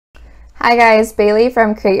Hi guys, Bailee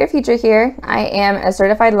from Create Your Future here. I am a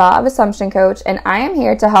certified law of assumption coach, and I am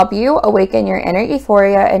here to help you awaken your inner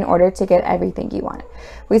euphoria in order to get everything you want.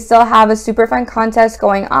 We still have a super fun contest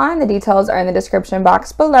going on. The details are in the description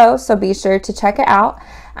box below, so be sure to check it out.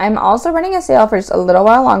 I'm also running a sale for just a little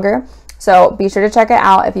while longer, so be sure to check it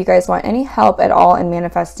out if you guys want any help at all in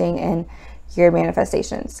manifesting in your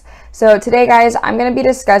manifestations. So today, guys, I'm going to be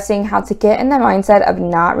discussing how to get in the mindset of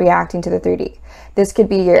not reacting to the 3D. This could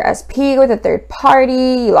be your SP with a third party,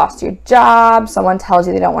 you lost your job, someone tells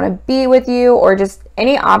you they don't want to be with you, or just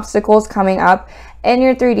any obstacles coming up in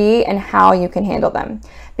your 3D and how you can handle them.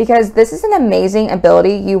 Because this is an amazing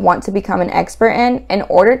ability you want to become an expert in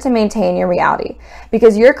order to maintain your reality.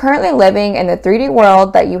 Because you're currently living in the 3D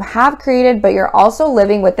world that you have created, but you're also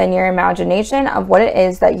living within your imagination of what it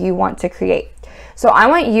is that you want to create. So I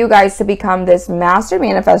want you guys to become this master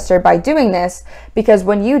manifester by doing this, because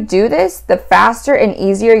when you do this, the faster and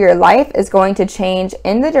easier your life is going to change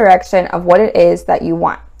in the direction of what it is that you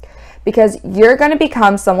want. Because you're going to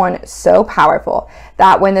become someone so powerful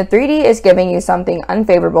that when the 3D is giving you something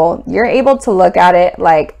unfavorable, you're able to look at it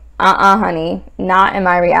like, honey, not in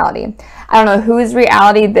my reality. I don't know whose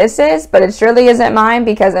reality this is, but it surely isn't mine,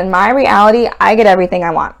 because in my reality, I get everything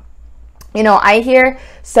I want. You know, I hear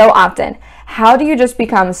so often, how do you just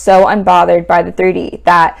become so unbothered by the 3D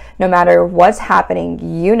that no matter what's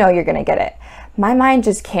happening, you know you're going to get it? My mind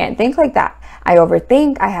just can't think like that. I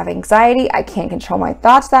overthink, I have anxiety, I can't control my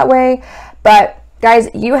thoughts that way. But guys,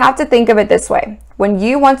 you have to think of it this way. When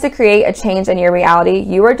you want to create a change in your reality,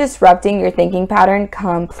 you are disrupting your thinking pattern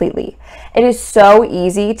completely. It is so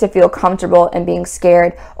easy to feel comfortable in being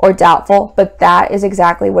scared or doubtful, but that is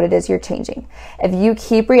exactly what it is you're changing. If you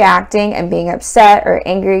keep reacting and being upset or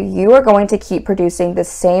angry, you are going to keep producing the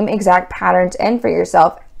same exact patterns in for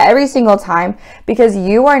yourself every single time, because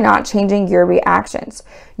you are not changing your reactions.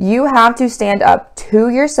 You have to stand up to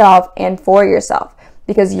yourself and for yourself,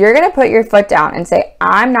 because you're going to put your foot down and say,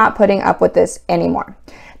 I'm not putting up with this anymore.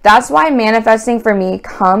 That's why manifesting for me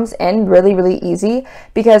comes in really, really easy,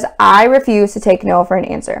 because I refuse to take no for an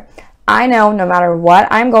answer. I know no matter what,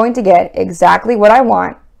 I'm going to get exactly what I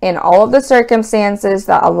want. In all of the circumstances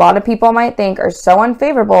that a lot of people might think are so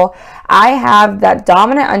unfavorable, I have that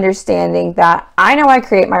dominant understanding that I know I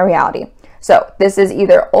create my reality. So this is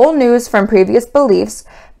either old news from previous beliefs,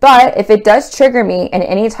 but if it does trigger me in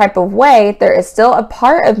any type of way, there is still a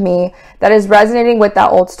part of me that is resonating with that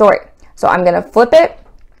old story. So I'm going to flip it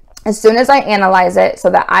as soon as I analyze it so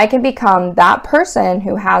that I can become that person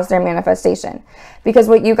who has their manifestation. Because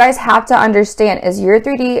what you guys have to understand is your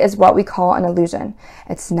 3D is what we call an illusion.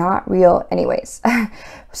 It's not real anyways.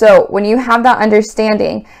 So when you have that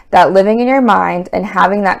understanding that living in your mind and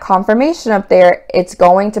having that confirmation up there, it's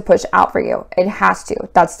going to push out for you. It has to.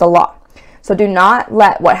 That's the law. So do not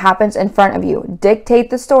let what happens in front of you dictate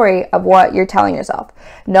the story of what you're telling yourself.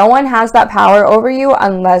 No one has that power over you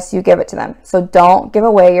unless you give it to them. So don't give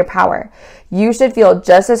away your power. You should feel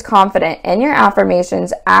just as confident in your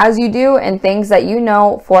affirmations as you do in things that you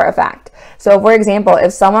know for a fact. So for example,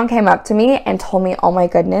 if someone came up to me and told me, oh my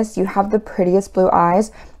goodness, you have the prettiest blue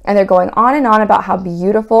eyes, and they're going on and on about how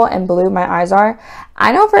beautiful and blue my eyes are,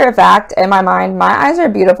 I know for a fact in my mind, my eyes are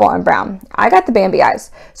beautiful and brown. I got the Bambi eyes,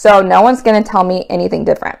 so no one's going to tell me anything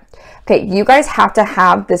different. Okay, you guys have to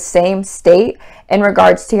have the same state in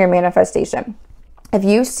regards to your manifestation. If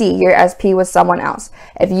you see your SP with someone else,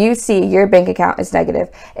 if you see your bank account is negative,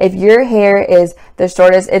 if your hair is the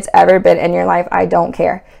shortest it's ever been in your life, I don't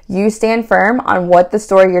care. You stand firm on what the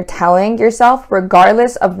story you're telling yourself,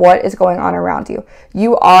 regardless of what is going on around you.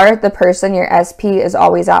 You are the person your SP is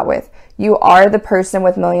always out with. You are the person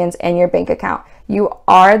with millions in your bank account. You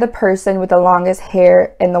are the person with the longest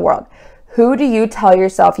hair in the world. Who do you tell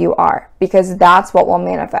yourself you are? Because that's what will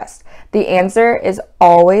manifest. The answer is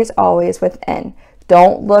always, always within.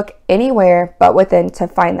 Don't look anywhere but within to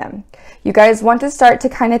find them. You guys want to start to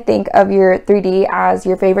kind of think of your 3D as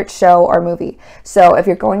your favorite show or movie. So if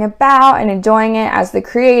you're going about and enjoying it as the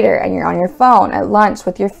creator and you're on your phone at lunch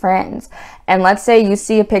with your friends, and let's say you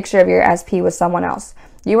see a picture of your SP with someone else,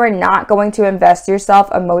 you are not going to invest yourself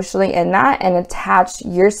emotionally in that and attach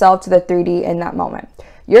yourself to the 3D in that moment.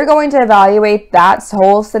 You're going to evaluate that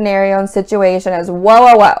whole scenario and situation as,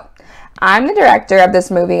 whoa. I'm the director of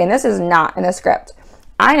this movie and this is not in the script.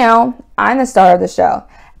 I know I'm the star of the show.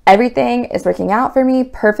 Everything is working out for me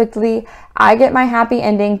perfectly. I get my happy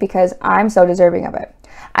ending because I'm so deserving of it.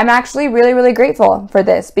 I'm actually really, really grateful for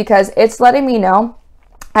this, because it's letting me know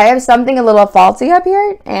I have something a little faulty up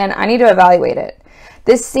here and I need to evaluate it.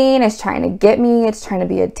 This scene is trying to get me. It's trying to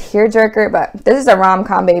be a tearjerker, but this is a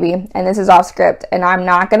rom-com, baby, and this is off script, and I'm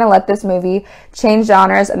not going to let this movie change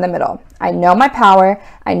genres in the middle. I know my power.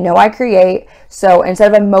 I know I create. So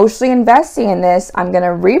instead of emotionally investing in this, I'm going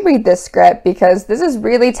to reread this script because this is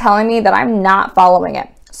really telling me that I'm not following it.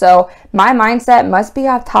 So my mindset must be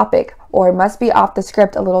off topic or must be off the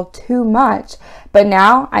script a little too much. But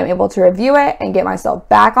now I'm able to review it and get myself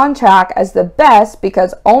back on track as the best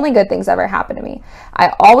because only good things ever happen to me.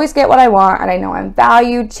 I always get what I want, and I know I'm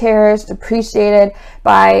valued, cherished, appreciated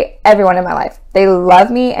by everyone in my life. They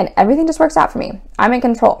love me and everything just works out for me. I'm in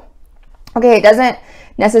control. Okay, it doesn't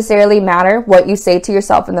necessarily matter what you say to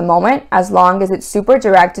yourself in the moment as long as it's super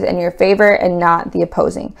directed in your favor and not the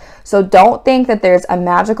opposing. So don't think that there's a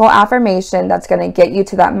magical affirmation that's going to get you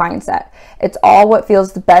to that mindset. It's all what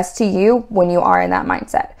feels the best to you when you are in that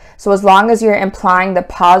mindset. So as long as you're implying the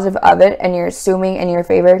positive of it and you're assuming in your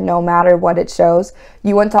favor no matter what it shows,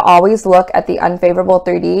 you want to always look at the unfavorable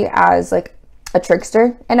 3D as like a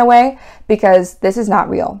trickster in a way, because this is not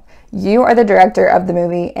real. You are the director of the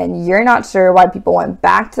movie and you're not sure why people went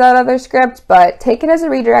back to that other script, but take it as a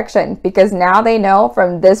redirection because now they know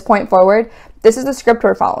from this point forward, this is the script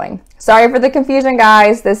we're following. Sorry for the confusion,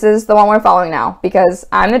 guys. This is the one we're following now because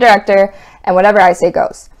I'm the director and whatever I say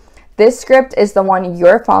goes. This script is the one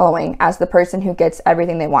you're following as the person who gets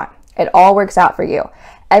everything they want. It all works out for you.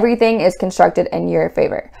 Everything is constructed in your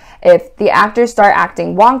favor. If the actors start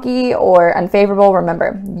acting wonky or unfavorable,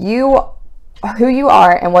 remember, who you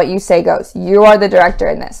are and what you say goes. You are the director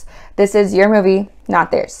in this. This is your movie,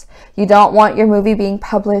 not theirs. You don't want your movie being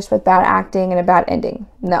published with bad acting and a bad ending.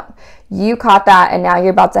 No. You caught that and now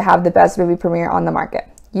you're about to have the best movie premiere on the market.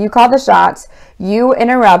 You call the shots. You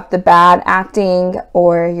interrupt the bad acting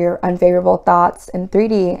or your unfavorable thoughts in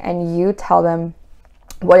 3D and you tell them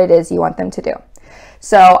what it is you want them to do.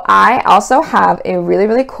 So I also have a really,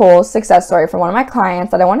 really cool success story from one of my clients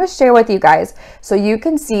that I want to share with you guys so you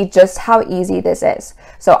can see just how easy this is.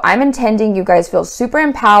 So I'm intending you guys feel super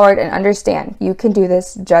empowered and understand you can do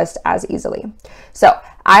this just as easily. So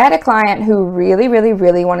I had a client who really, really,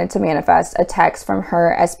 really wanted to manifest a text from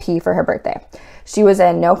her SP for her birthday. She was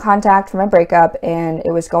in no contact from a breakup and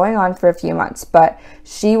it was going on for a few months, but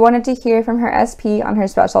she wanted to hear from her SP on her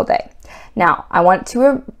special day. Now, I want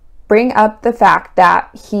to bring up the fact that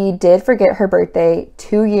he did forget her birthday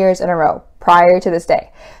 2 years in a row prior to this day.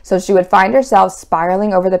 So she would find herself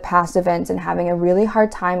spiraling over the past events and having a really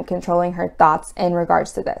hard time controlling her thoughts in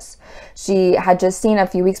regards to this. She had just seen a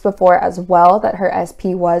few weeks before as well that her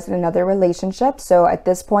SP was in another relationship. So at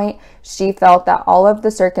this point, she felt that all of the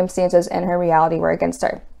circumstances in her reality were against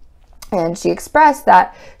her. And she expressed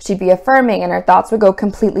that she'd be affirming and her thoughts would go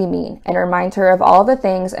completely mean and remind her of all the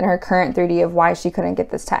things in her current 3D of why she couldn't get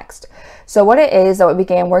this text. So what it is that we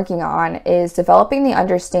began working on is developing the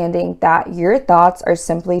understanding that your thoughts are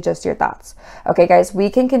simply just your thoughts. Okay, guys, we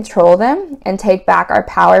can control them and take back our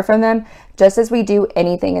power from them just as we do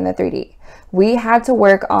anything in the 3D. We had to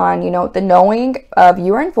work on, the knowing of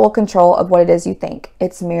you are in full control of what it is you think.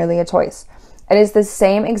 It's merely a choice. It is the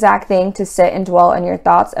same exact thing to sit and dwell in your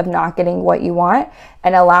thoughts of not getting what you want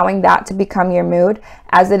and allowing that to become your mood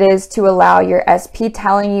as it is to allow your SP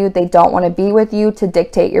telling you they don't want to be with you to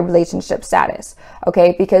dictate your relationship status,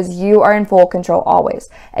 okay? Because you are in full control always,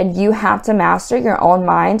 and you have to master your own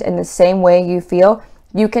mind in the same way you feel.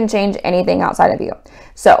 You can change anything outside of you.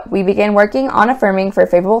 So we began working on affirming for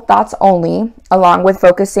favorable thoughts only, along with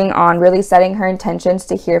focusing on really setting her intentions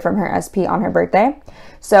to hear from her SP on her birthday.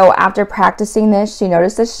 So after practicing this, she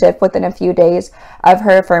noticed a shift within a few days of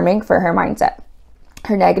her affirming for her mindset.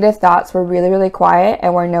 Her negative thoughts were really, really quiet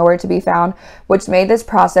and were nowhere to be found, which made this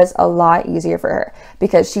process a lot easier for her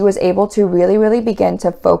because she was able to really, really begin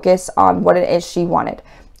to focus on what it is she wanted.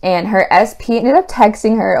 And her SP ended up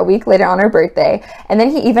texting her a week later on her birthday. And then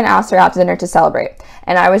he even asked her out to dinner to celebrate.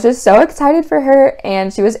 And I was just so excited for her.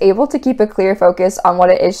 And she was able to keep a clear focus on what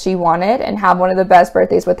it is she wanted and have one of the best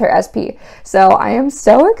birthdays with her SP. So I am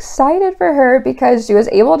so excited for her because she was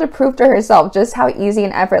able to prove to herself just how easy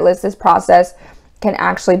and effortless this process can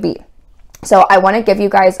actually be. So I want to give you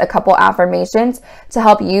guys a couple affirmations to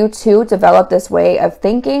help you to develop this way of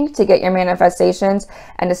thinking to get your manifestations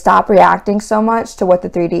and to stop reacting so much to what the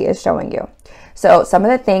 3D is showing you. So some of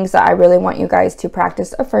the things that I really want you guys to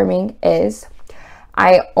practice affirming is,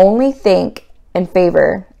 I only think in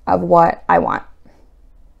favor of what I want.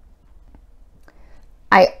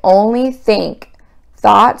 I only think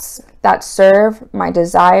thoughts that serve my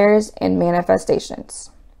desires and manifestations.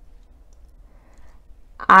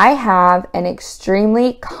 I have an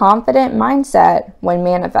extremely confident mindset when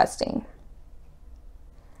manifesting.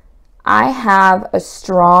 I have a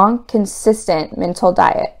strong, consistent mental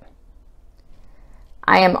diet.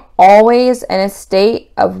 I am always in a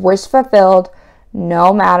state of wish fulfilled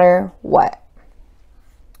no matter what.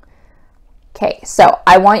 Okay, so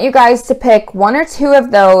I want you guys to pick one or two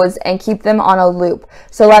of those and keep them on a loop.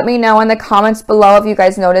 So let me know in the comments below if you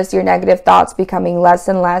guys notice your negative thoughts becoming less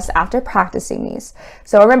and less after practicing these.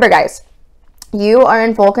 So remember, guys, you are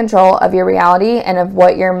in full control of your reality and of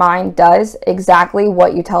what your mind does, exactly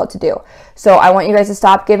what you tell it to do. So I want you guys to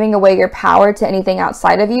stop giving away your power to anything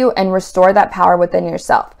outside of you and restore that power within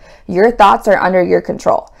yourself. Your thoughts are under your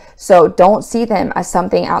control. So don't see them as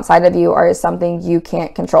something outside of you or as something you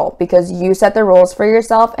can't control, because you set the rules for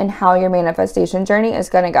yourself and how your manifestation journey is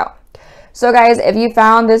going to go. So guys, if you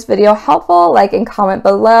found this video helpful, like and comment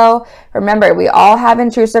below. Remember, we all have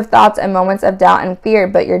intrusive thoughts and moments of doubt and fear,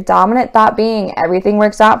 but your dominant thought being everything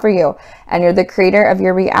works out for you and you're the creator of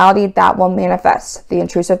your reality, that will manifest. The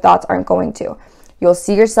intrusive thoughts aren't going to. You'll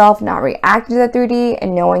see yourself not reacting to the 3D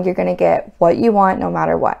and knowing you're going to get what you want no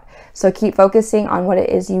matter what. So keep focusing on what it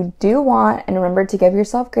is you do want, and remember to give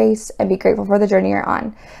yourself grace and be grateful for the journey you're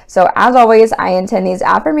on. So as always, I intend these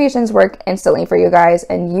affirmations work instantly for you guys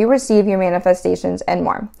and you receive your manifestations and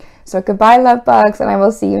more. So goodbye, love bugs, and I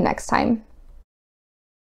will see you next time.